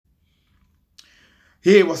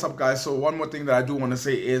Hey, what's up, guys? So one more thing that I do want to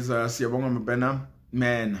say is Siyabonga Mabena,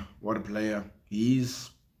 man, what a player.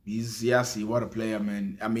 What a player,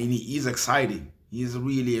 man. I mean, he's exciting. He's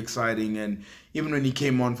really exciting. And even when he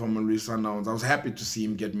came on from Mamelodi Sundowns, I was happy to see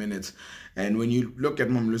him get minutes. And when you look at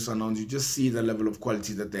Mamelodi Sundowns, you just see the level of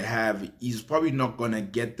quality that they have. He's probably not going to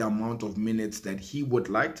get the amount of minutes that he would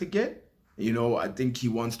like to get. You know, I think he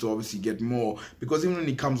wants to obviously get more, because even when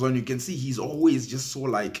he comes on, you can see he's always just so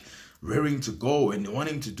like raring to go and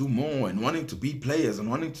wanting to do more and wanting to beat players and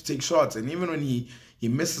wanting to take shots. And even when he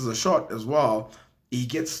misses a shot as well, he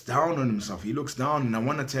gets down on himself. He looks down, and I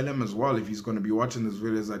want to tell him as well, if he's going to be watching this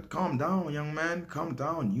video, is that calm down, young man, calm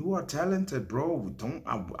down. You are talented, bro.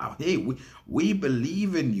 Hey, we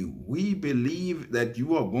believe in you. We believe that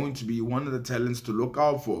you are going to be one of the talents to look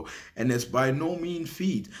out for. And it's by no mean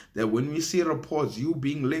feat that when we see reports, you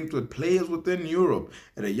being linked with players within Europe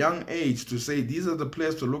at a young age, to say these are the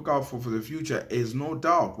players to look out for the future, is no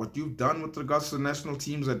doubt. What you've done with regards to national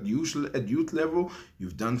teams at youth level,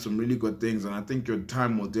 you've done some really good things, and I think your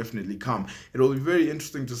time will definitely come. It will be very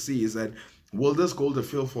interesting to see is that, will this go the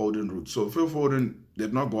Phil Foden route? So Phil Foden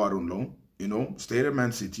did not go out on loan, you know, stayed at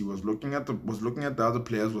Man City, was looking at the other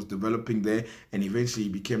players, was developing there, and eventually he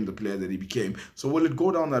became the player that he became. So will it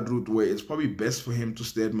go down that route where it's probably best for him to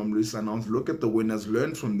stay at Mamelodi Sundowns, look at the winners,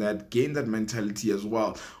 learn from that, gain that mentality as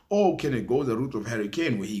well? Or can it go the route of Harry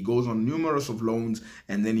Kane, where he goes on numerous of loans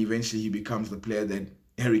and then eventually he becomes the player that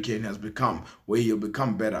Harry Kane has become, where he'll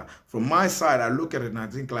become better? From my side, I look at it and I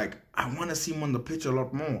think, like, I want to see him on the pitch a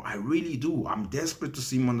lot more. I really do. I'm desperate to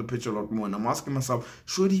see him on the pitch a lot more. And I'm asking myself,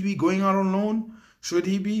 should he be going out on loan? Should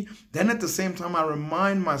he be? Then at the same time, I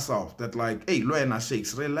remind myself that, like, hey, Luena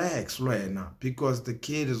Shakes, relax, Luena, because the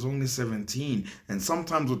kid is only 17. And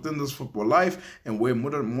sometimes within this football life and where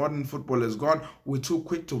modern football has gone, we're too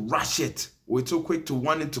quick to rush it. We're too quick to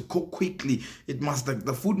want it to cook quickly.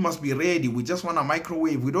 The food must be ready. We just want a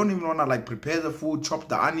microwave. We don't even want to like prepare the food, chop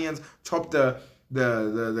the onions, chop the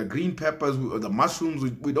green peppers, or the mushrooms.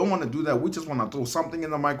 We don't want to do that. We just want to throw something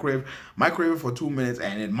in the microwave it for 2 minutes,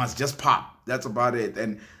 and it must just pop. That's about it.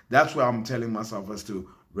 And that's where I'm telling myself as to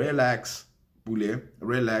relax, Bule,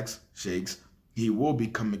 relax, Shakes. He will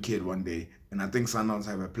become a kid one day. And I think Sundowns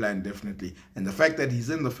have a plan, definitely. And the fact that he's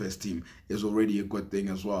in the first team is already a good thing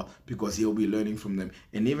as well, because he'll be learning from them.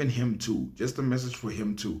 And even him too, just a message for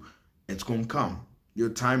him too. It's going to come. Your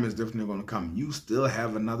time is definitely going to come. You still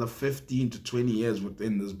have another 15 to 20 years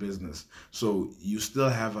within this business. So you still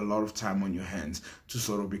have a lot of time on your hands to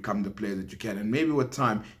sort of become the player that you can. And maybe with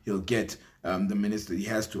time, he'll get the minutes that he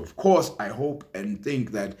has to. Of course, I hope and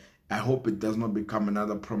think that, I hope it does not become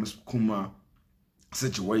another Promise Kuma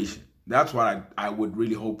situation. That's what I would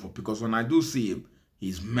really hope for, because when I do see him,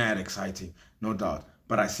 he's mad exciting, no doubt.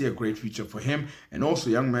 But I see a great future for him. And also,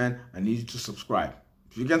 young man, I need you to subscribe.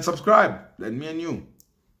 If you can subscribe, then me and you,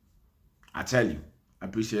 I tell you, I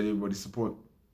appreciate everybody's support.